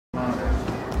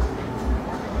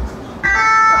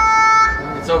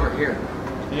It's over here.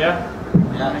 Yeah?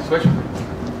 Yeah, switch them.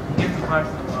 Get the pipes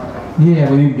in the monitor. Yeah,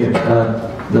 we need to get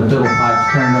the fiddle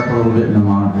pipes turned up a little bit in the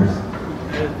monitors.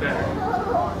 It is better.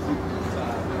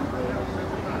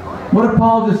 What if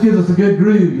Paul just gives us a good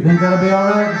groove? You think that'll be all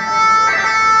right?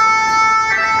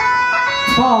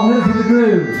 Paul, hit us with the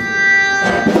groove.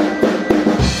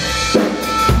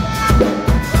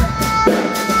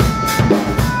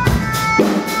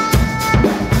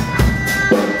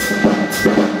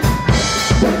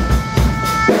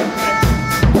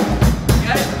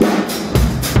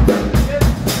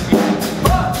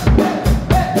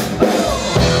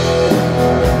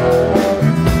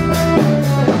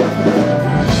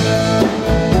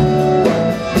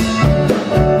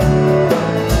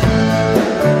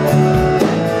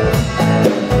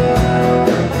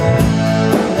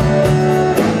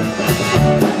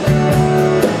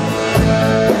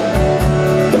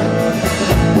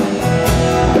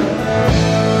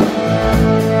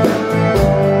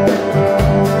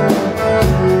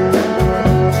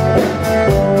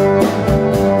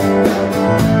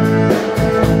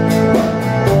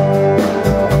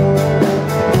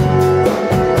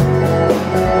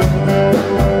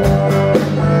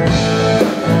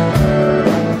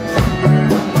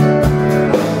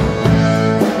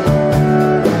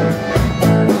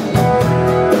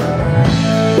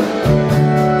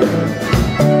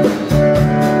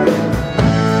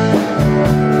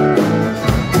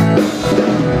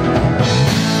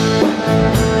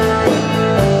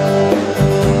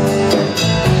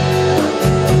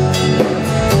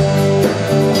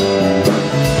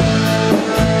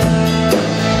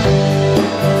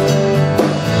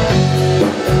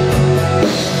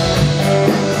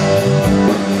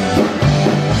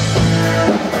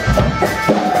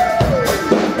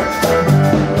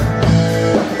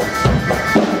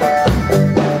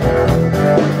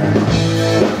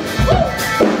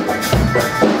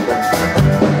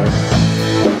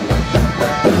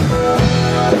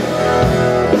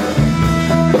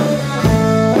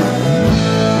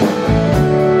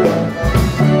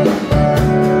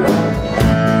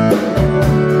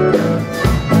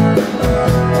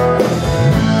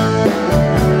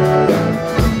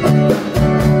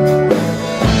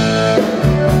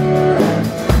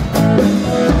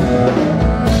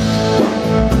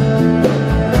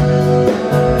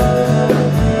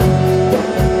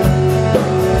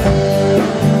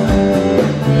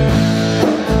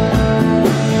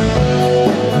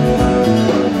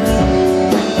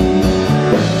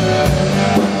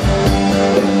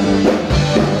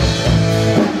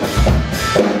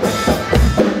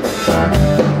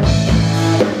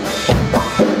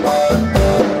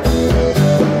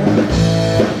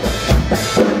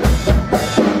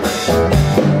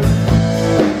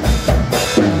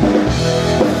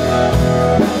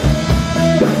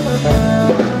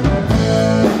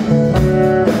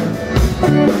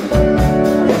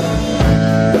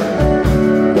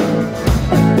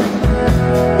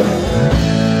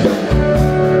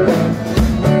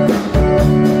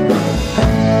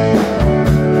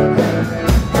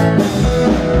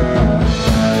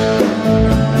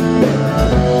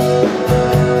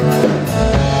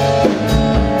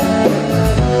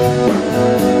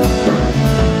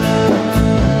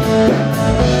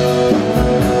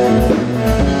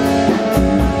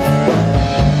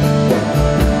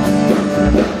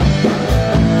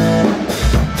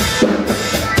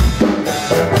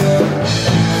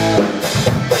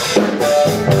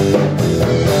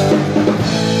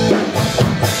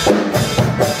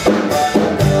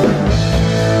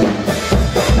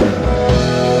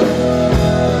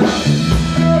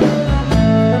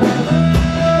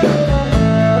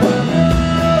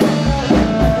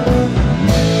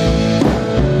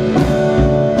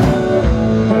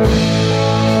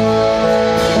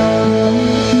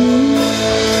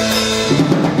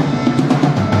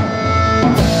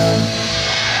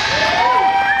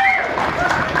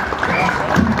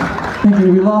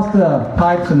 We lost the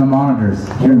pipes and the monitors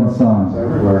during the song.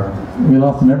 Everywhere. We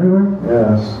lost them everywhere?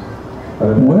 Yes.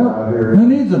 Well, who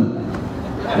needs them?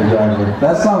 Exactly.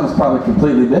 That song is probably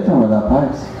completely different without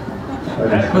pipes.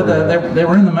 But they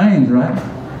were in the mains, right?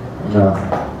 No.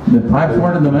 The pipes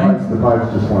weren't in the mains? The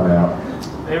pipes just went out.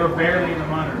 They were barely in the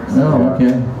monitors. Oh,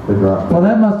 okay. They dropped. Well,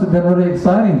 that must have been really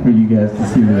exciting for you guys to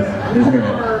see this.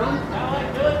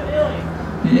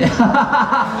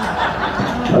 Yeah.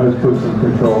 I just put some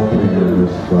control into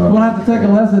this. We'll have to take a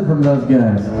lesson from those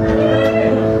guys.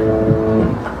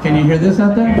 Can you hear this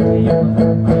out there? Can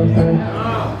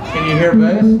you hear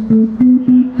bass?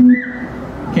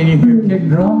 Can you hear kick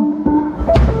drum?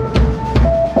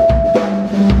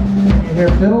 Can you hear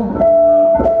fiddle?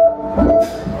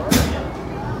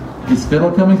 Is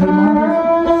fiddle coming through the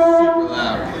monitor?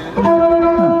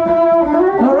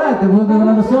 right, then we'll do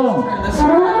another song.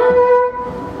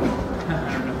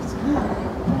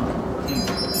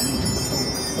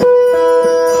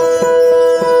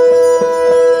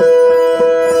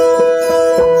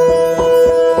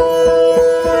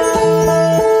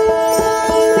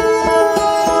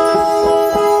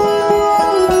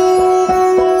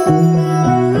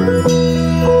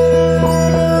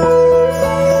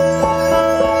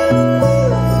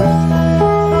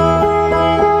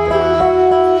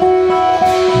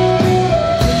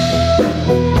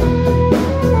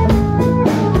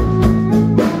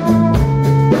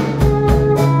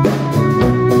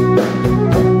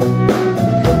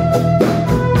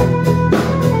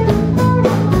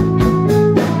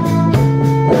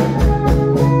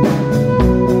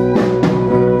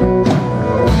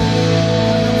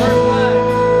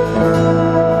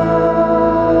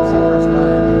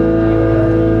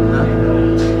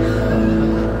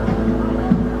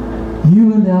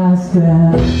 You and I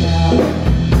stand out.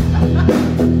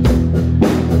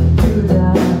 You and I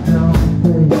don't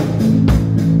play.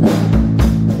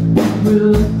 We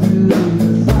look through the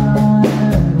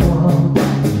sidewalk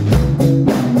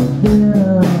in a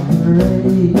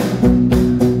parade.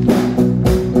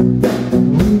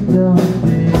 We don't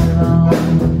belong.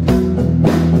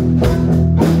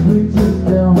 We just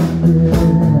don't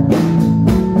belong.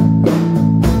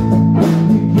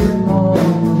 You get more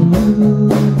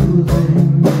losing.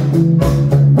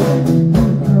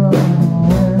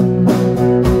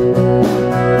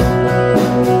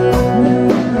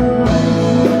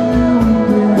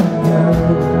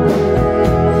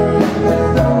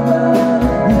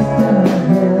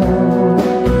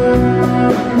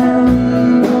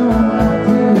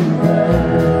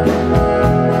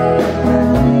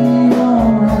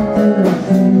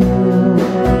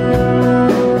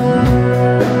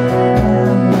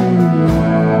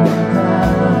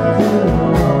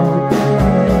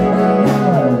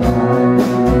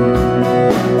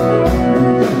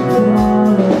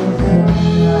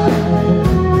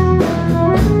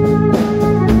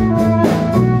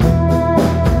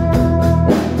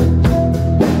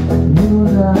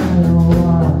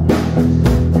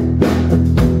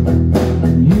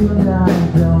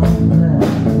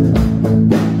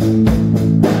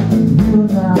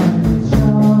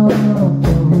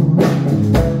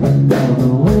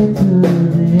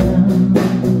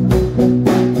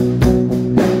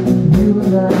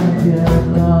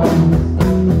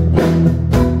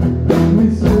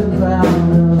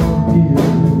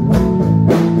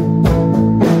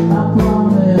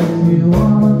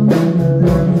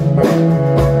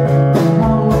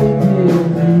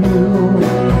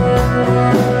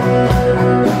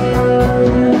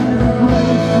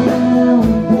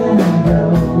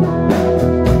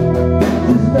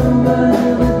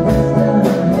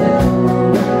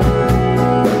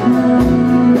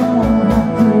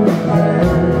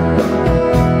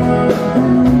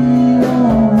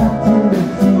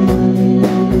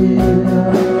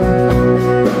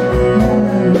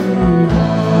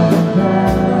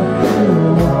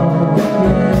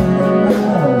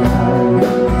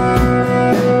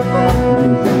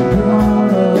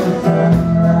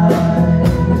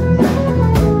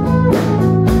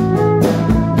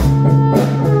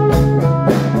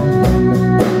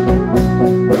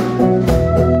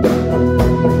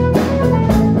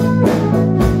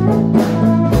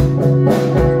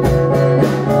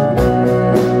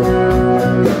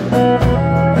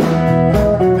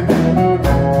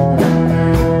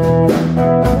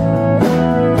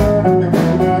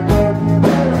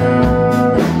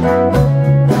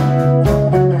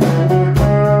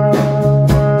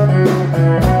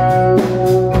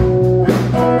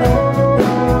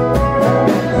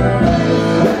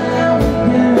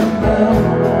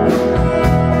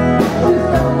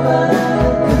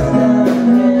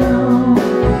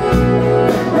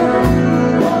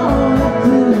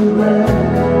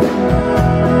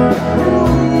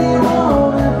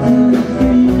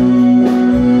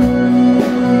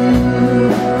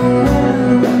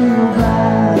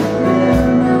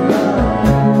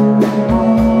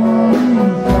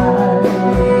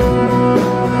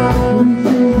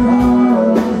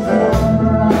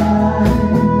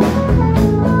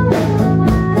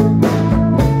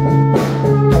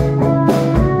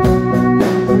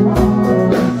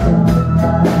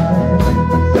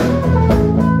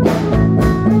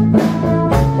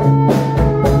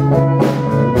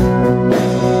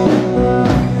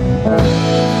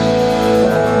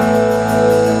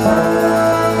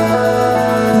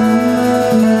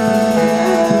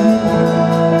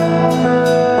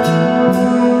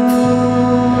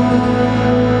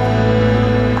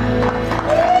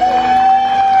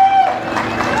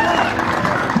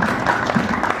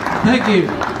 you.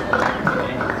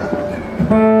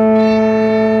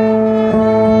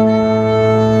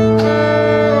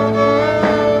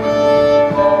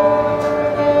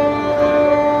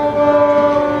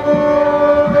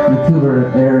 The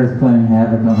tuber air is playing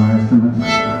havoc on our instruments.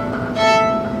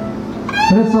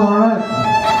 But it's alright.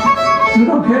 We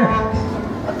don't care.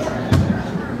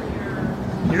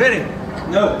 You ready?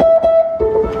 No.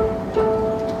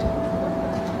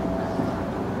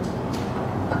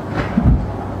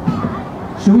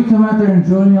 Should we come out there and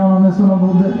join y'all on this one a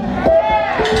little bit?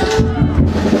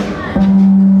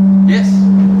 Yes.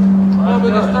 Well, we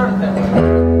got started then.